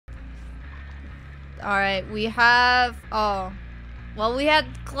Alright, we have... Oh. Well, we had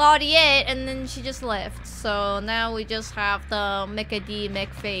Claudette, and then she just left. So now we just have the Mecha D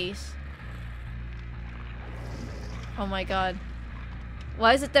Mech Face. Oh my god.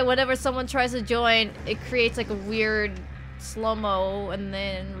 Why is it that whenever someone tries to join, it creates like a weird slow-mo and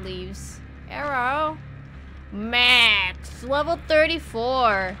then leaves? Arrow. Max. Level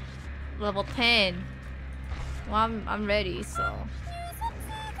 34. Level 10. Well, I'm ready, so...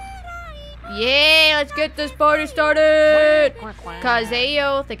 Yeah, let's get this party started!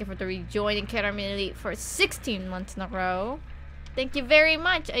 Kazeo, thank you for the rejoining Caterman Elite for 16 months in a row. Thank you very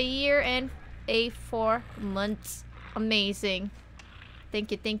much. A year and 4 months. Amazing.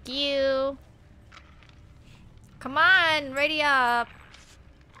 Thank you, thank you. Come on, ready up.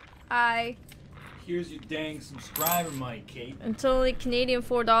 Hi. Here's your dang subscriber mic, Kate. It's only Canadian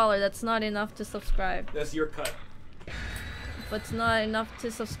 $4. That's not enough to subscribe. That's your cut. But it's not enough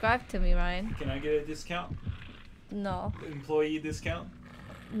to subscribe to me, Ryan. Can I get a discount? No. Employee discount?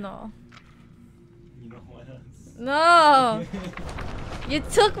 No. You know what? No! You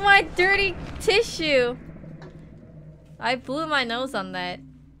took my dirty tissue! I blew my nose on that.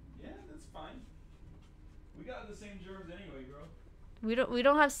 Yeah, that's fine. We got the same germs anyway, girl. We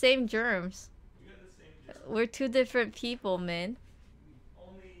don't have same germs. We got the same germs. We're two different people, man.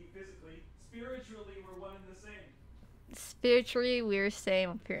 Only physically. Spiritually, we're one and the same. Spiritually, we're same,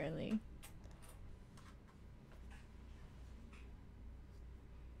 apparently.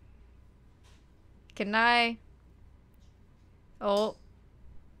 Can I? Oh.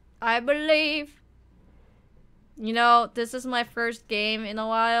 I believe. You know, this is my first game in a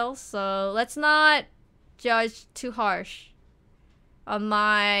while, so let's not judge too harsh on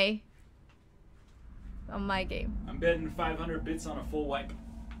my game. I'm betting 500 bits on a full wipe.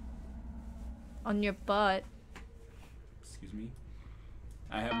 On your butt. Excuse me.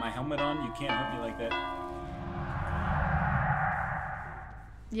 I have my helmet on. You can't hurt me like that.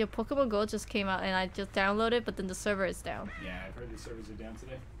 Yeah, Pokemon Go just came out and I just downloaded, but then the server is down. Yeah, I've heard the servers are down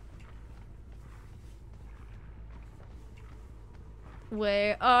today.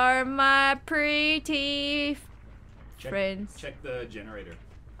 Where are my pretty friends? Check the generator.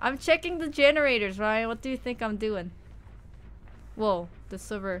 I'm checking the generators, Ryan. What do you think I'm doing? Whoa, the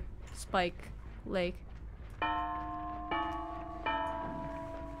server spike leg.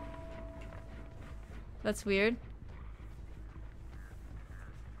 That's weird.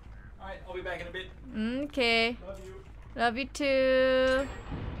 Alright, I'll be back in a bit. Okay. Love you. Love you too.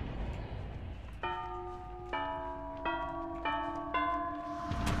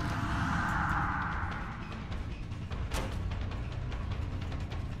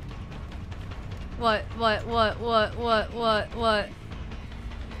 What?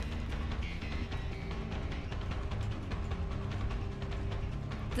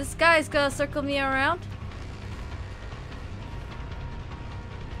 This guy's gonna circle me around?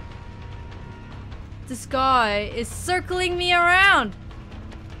 This guy is circling me around!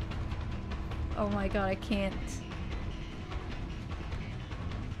 Oh my god, I can't.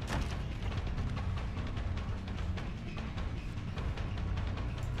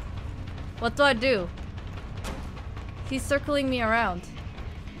 What do I do? He's circling me around.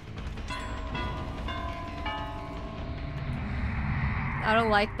 I don't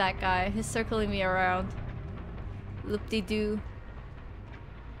like that guy. He's circling me around. Loop-de-doo.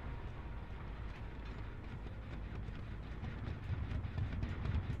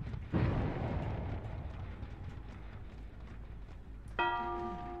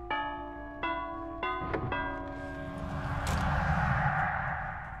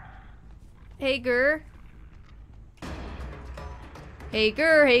 Hey, Gur. Hey,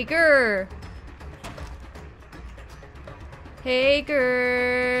 Gur, hey, Gur. Hey,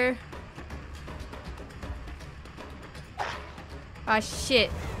 Gur. Ah, shit.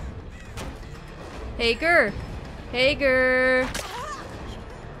 Hey, Gur. Hey, Gur.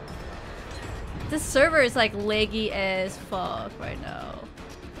 This server is like laggy as fuck right now.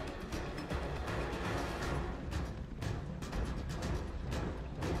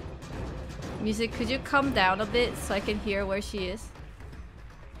 Music, could you come down a bit so I can hear where she is?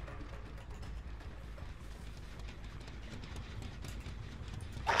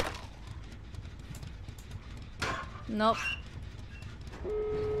 Nope.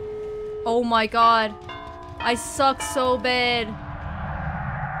 Oh my god. I suck so bad.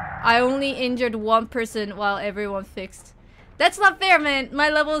 I only injured one person while everyone fixed. That's not fair, man. My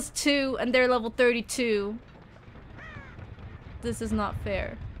level is 2 and they're level 32. This is not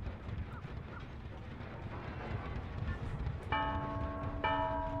fair.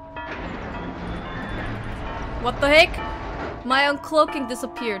 What the heck? My uncloaking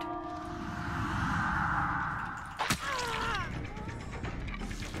disappeared.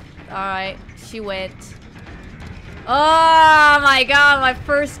 Alright, she went. Oh my god, my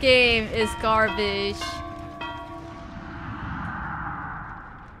first game is garbage.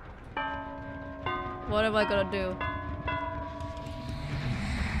 What am I gonna do?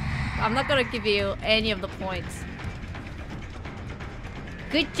 I'm not gonna give you any of the points.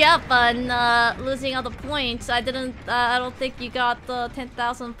 Good job on losing all the points. I don't think you got the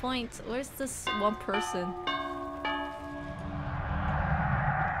 10,000 points. Where's this one person?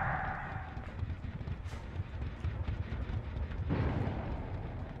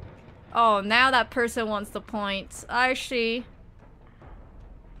 Oh, now that person wants the points. I see.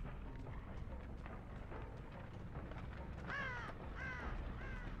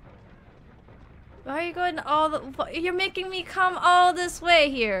 Why are you going all the... You're making me come all this way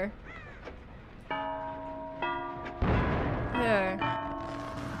here. Here.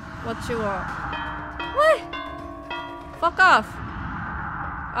 What you want? What? Fuck off.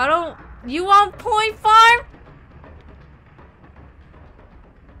 I don't... You want point farm?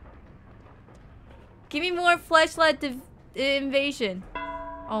 Give me more flashlight invasion.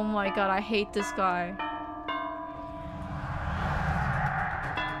 Oh my god, I hate this guy.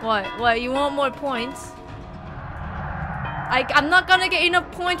 What? You want more points? I'm not gonna get enough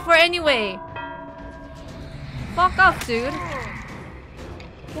points for anyway. Fuck off, dude.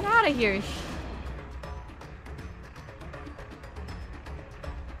 Get out of here.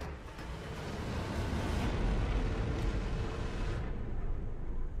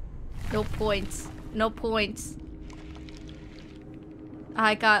 No points. No points.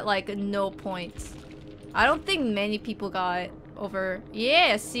 I got like no points. I don't think many people got over.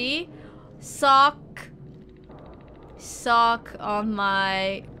 Yeah, see? Sock on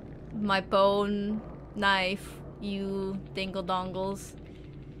my bone knife, you dingle dongles.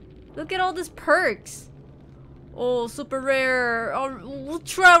 Look at all these perks. Oh, super rare. Oh,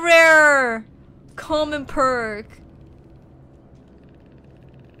 ultra rare. Common perk.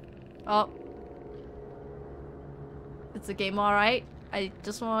 Oh. It's a game alright. I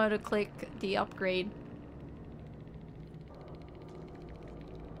just wanted to click the upgrade.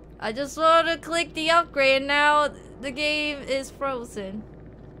 I just wanted to click the upgrade and now the game is frozen.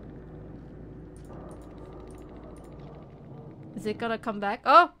 Is it gonna come back?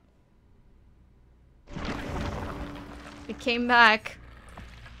 Oh! It came back.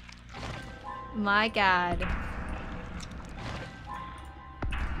 My god.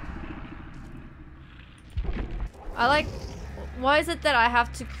 I like... Why is it that I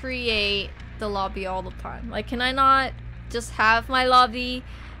have to create the lobby all the time? Like, can I not just have my lobby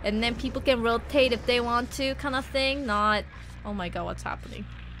and then people can rotate if they want to kind of thing? Not... Oh my god, what's happening?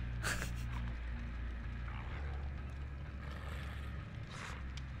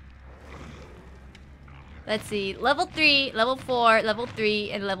 Let's see. Level 3, level 4, level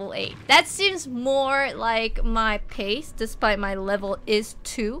 3, and level 8. That seems more like my pace, despite my level is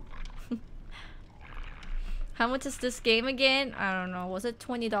 2. How much is this game again? I don't know. Was it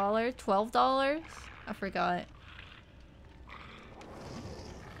 $20? $12? I forgot.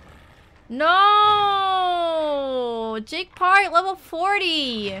 No! Jake Park, level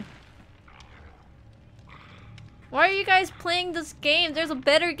 40! Why are you guys playing this game? There's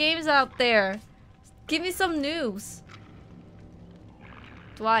better games out there. Give me some news.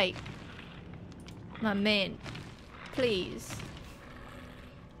 Dwight. My man. Please.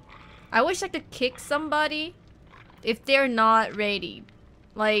 I wish I could kick somebody if they're not ready.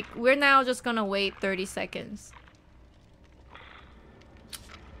 Like, we're now just gonna wait 30 seconds.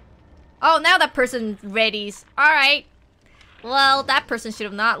 Oh, now that person readies. Alright. Well, that person should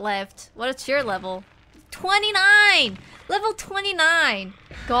have not left. What is your level? 29! Level 29!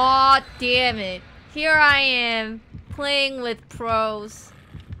 God damn it. Here I am, playing with pros.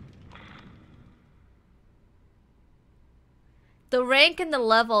 The rank and the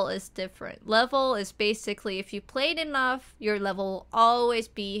level is different. Level is basically if you played enough, your level will always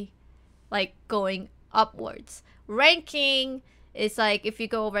be like going upwards. Ranking is like if you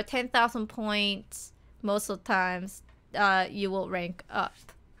go over 10,000 points, most of the times you will rank up.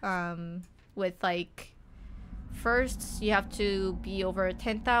 With like first you have to be over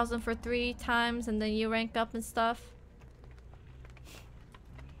 10,000 for 3 times and then you rank up and stuff.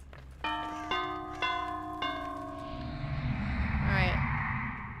 Alright.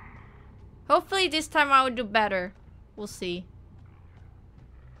 Hopefully this time I will do better. We'll see.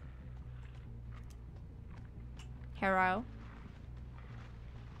 Hero.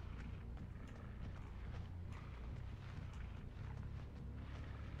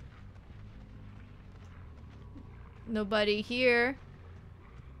 Nobody here.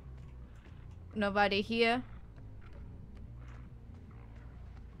 Nobody here.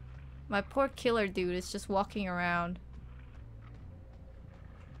 My poor killer dude is just walking around.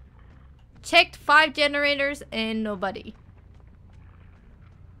 Checked 5 generators and nobody.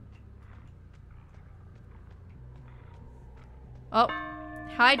 Oh,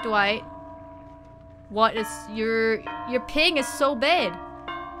 hi Dwight. What is your ping is so bad.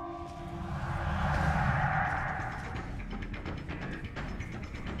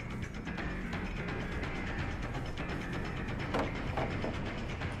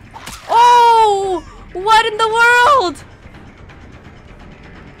 Oh, what in the world?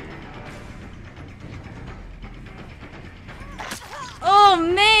 Oh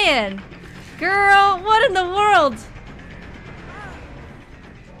man, girl, what in the world?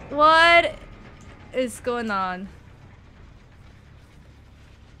 What is going on?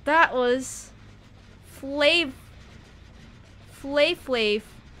 That was Flav.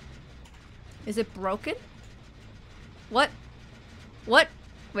 Is it broken? What? What?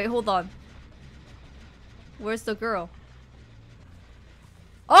 Wait, hold on. Where's the girl?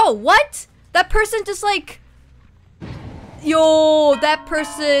 Oh, what? That person just like... Yo, that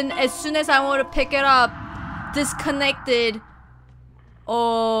person, as soon as I want to pick it up, disconnected.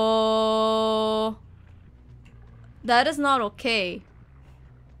 Oh, that is not okay.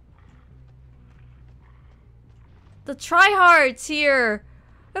 The tryhards here.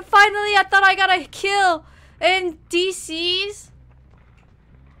 And finally, I thought I got a kill. And DC's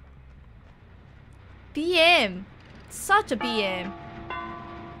BM. Such a BM.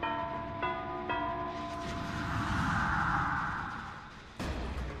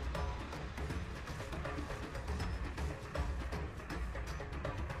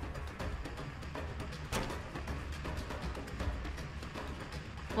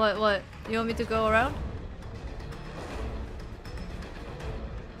 What? You want me to go around?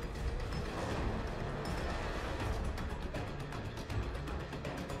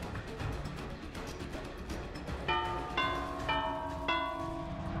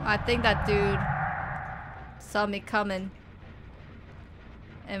 I think that dude saw me coming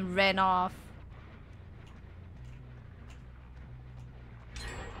and ran off.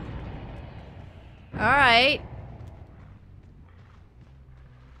 Alright.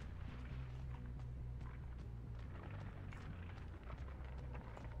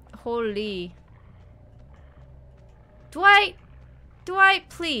 Holy. Dwight,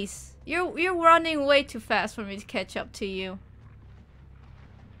 please. You're running way too fast for me to catch up to you.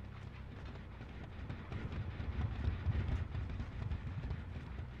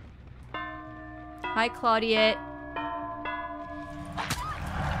 Hi, Claudette.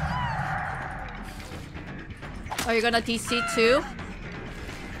 Are you gonna DC too?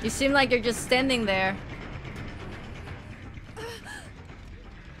 You seem like you're just standing there.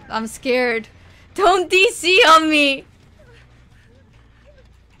 I'm scared. Don't DC on me!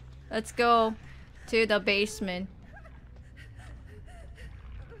 Let's go to the basement.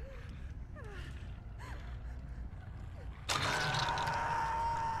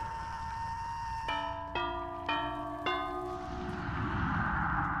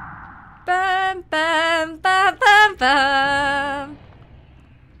 Bam, bam, bam, bam, bam.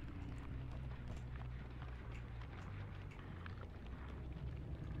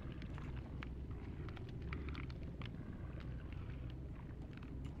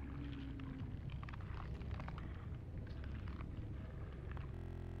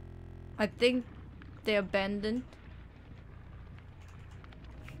 I think they abandoned.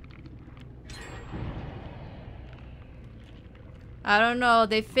 I don't know,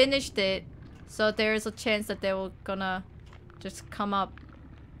 they finished it, so there's a chance that they were gonna just come up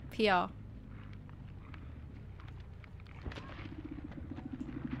here.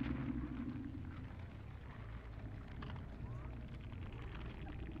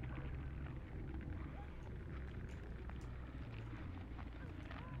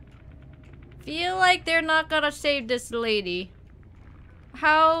 Feel like they're not gonna save this lady.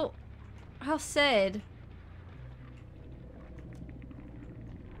 How sad.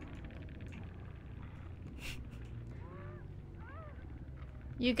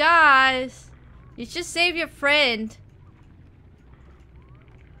 You guys, you should save your friend.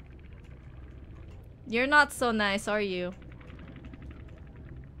 You're not so nice, are you?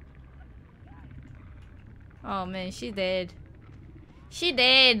 Oh man, she dead. She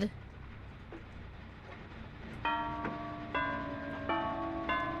dead.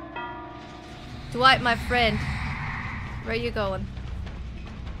 Dwight, my friend. Where you going?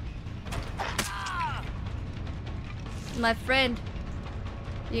 My friend.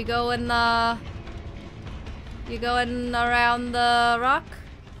 You going around the rock?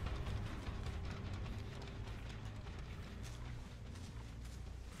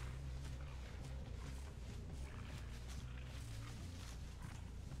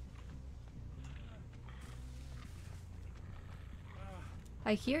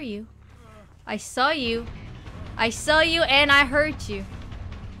 I hear you. I saw you. I saw you and I heard you.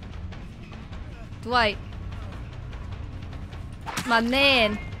 Dwight. My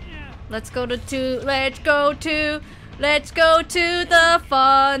man. Let's go to the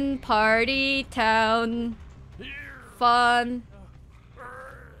fun party town. Fun.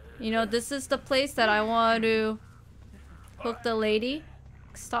 You know, this is the place that I want to hook the lady.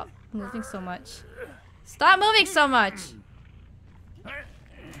 Stop moving so much. Stop moving so much!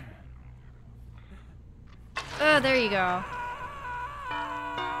 Oh, there you go.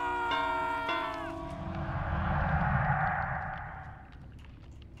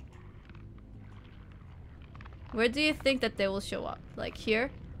 Where do you think that they will show up? Like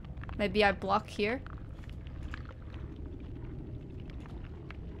here? Maybe I block here?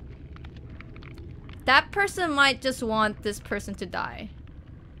 That person might just want this person to die.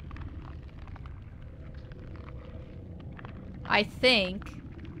 I think.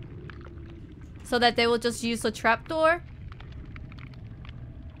 So that they will just use the trapdoor?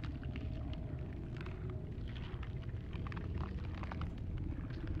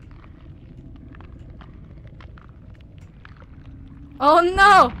 Oh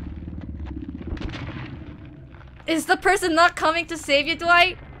no! Is the person not coming to save you,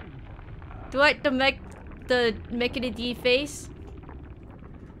 Dwight? Dwight, the Mickey D face?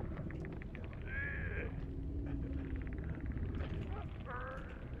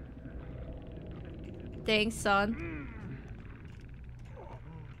 Thanks, son.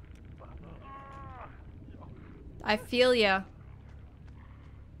 I feel ya.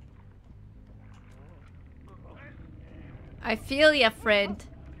 I feel ya, friend.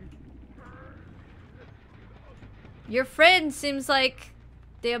 Your friend seems like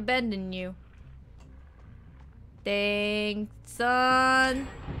they abandoned you. Thanks, son.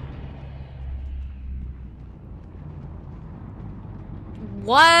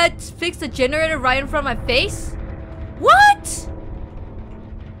 What? Fix the generator right in front of my face? What?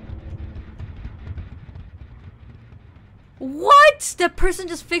 What? That person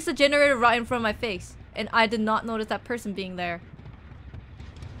just fixed the generator right in front of my face. And I did not notice that person being there.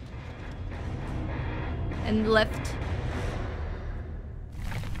 And left.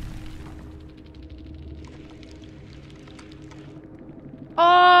 Oh,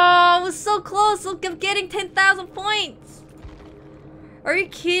 I was so close of getting 10,000 points. Are you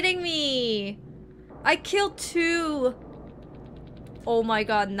kidding me? I killed 2. Oh my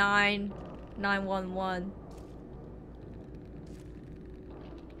god, 911.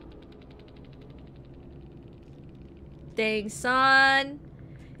 Dang, son.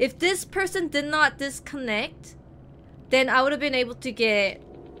 If this person did not disconnect, then I would have been able to get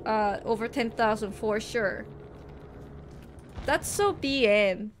over 10,000 for sure. That's so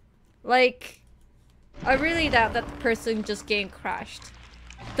BM. Like, I really doubt that the person just game crashed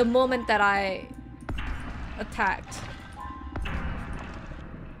the moment that I attacked.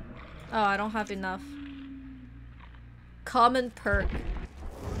 Oh, I don't have enough. Common perk.